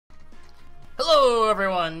Hello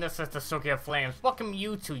everyone, this is the Soaking of Flames. Welcome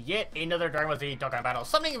you to yet another Dragon Ball Z Dokkan Battle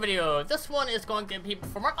summoning video. This one is going to be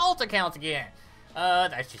from our alt accounts again.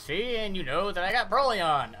 As you see, and you know that I got Broly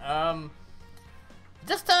on.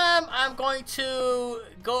 This time I'm going to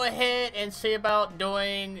go ahead and see about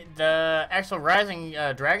doing the actual Rising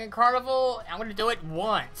Dragon Carnival. I'm going to do it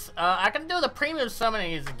once. I can do the premium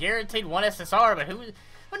summoning, it's guaranteed 1 SSR, but who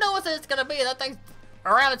knows what it's going to be? That thing's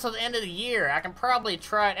around until the end of the year. I can probably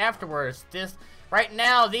try it afterwards. Right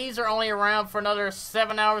now, these are only around for another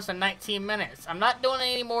 7 hours and 19 minutes. I'm not doing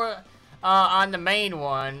any more on the main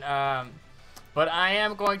one, but I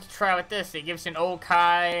am going to try with this. It gives you an old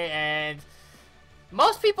Kai, and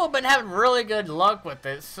most people have been having really good luck with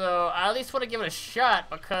it, so I at least want to give it a shot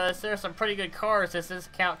because there's some pretty good cards this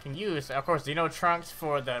account can use. Of course, Xeno Trunks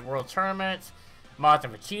for the World Tournaments, Mods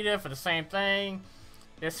and Vegeta for the same thing.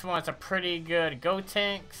 This one's a pretty good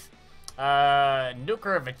Gotenks,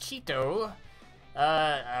 Nuker Vegito,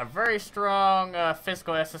 a very strong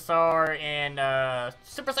physical SSR, and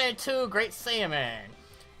Super Saiyan 2 Great Saiyaman.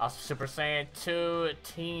 Also Super Saiyan 2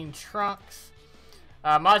 Teen Trunks.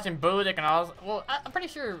 Majin Buu that can also, well, I'm pretty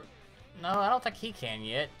sure, no, I don't think he can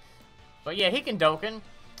yet. But yeah, he can Dokkan.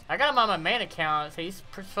 I got him on my main account, so he's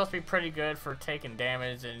supposed to be pretty good for taking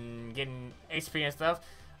damage and getting HP and stuff.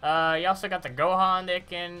 You also got the Gohan that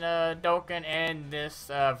can Dokkan, and this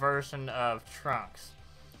version of Trunks.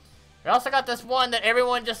 We also got this one that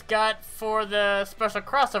everyone just got for the special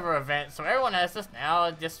crossover event, so everyone has this now,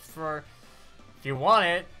 just for, if you want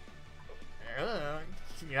it.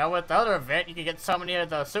 You know, with the other event, you can get so many of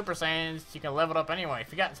the Super Saiyans, you can level it up anyway,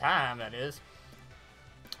 if you got time, that is.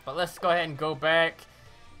 But let's go ahead and go back.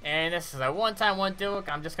 And this is a one-time one deal.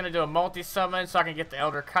 I'm just going to do a multi-summon so I can get the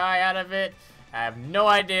Elder Kai out of it. I have no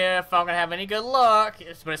idea if I'm going to have any good luck, but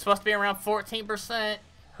it's supposed to be around 14%.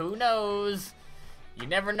 Who knows? You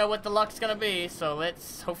never know what the luck's going to be, so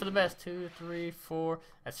let's hope for the best. 2, 3, 4.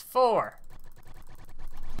 That's 4.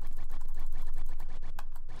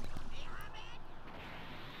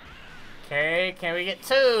 Okay, can we get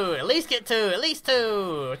 2? At least get 2. At least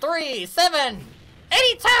 2. 3, 7,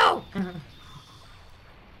 82!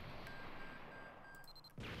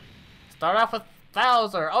 Start off with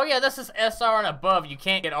Bowser. Oh yeah, this is SR and above. You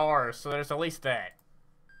can't get R's, so there's at least that.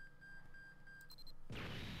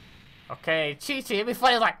 Okay, Chi-Chi, it'd be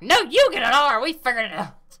funny like, no, you get an R! We figured it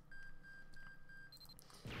out!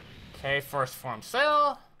 Okay, first form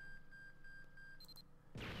Cell.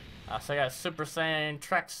 So I got Super Saiyan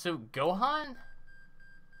Tracksuit Gohan.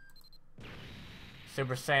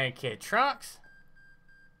 Super Saiyan Kid Trunks.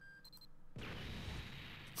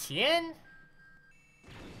 Tien.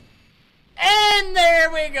 And there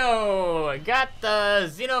we go! Got the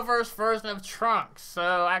Xenoverse version of Trunks,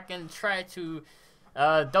 so I can try to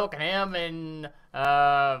Dokkan him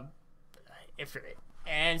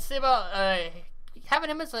and see about having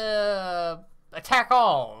him as a attack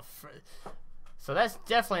all. So that's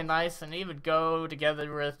definitely nice, and he would go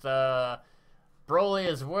together with Broly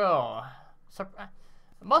as well. So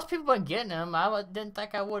most people have been getting him. I didn't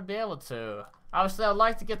think I would be able to. Obviously, I'd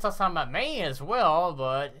like to get this on my main as well,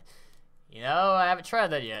 but you know, I haven't tried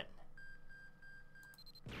that yet.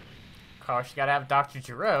 Of course, you gotta have Dr.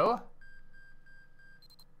 Gero.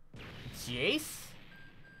 Jace.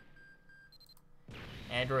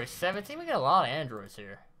 Android 17. We got a lot of androids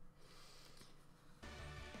here.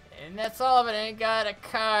 And that's all of it. And got a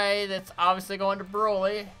Kai that's obviously going to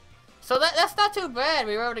Broly. So that's not too bad.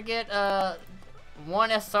 We were able to get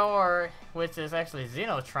 1 SR, which is actually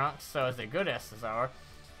Xeno Trunks, so it's a good SSR.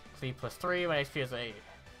 Cleave plus 3, when HP is 8.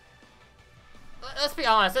 Let's be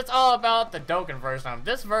honest, it's all about the Dokkan version of him.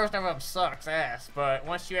 This version of him sucks ass, but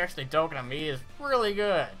once you actually Dokkan him, he is really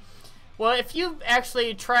good. Well, if you've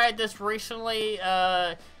actually tried this recently,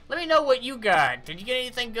 let me know what you got. Did you get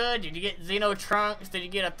anything good? Did you get Xeno Trunks? Did you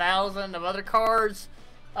get 1,000 of other cards?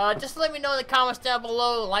 Just let me know in the comments down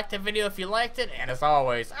below. Like the video if you liked it, and as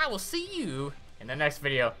always, I will see you in the next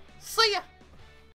video. See ya!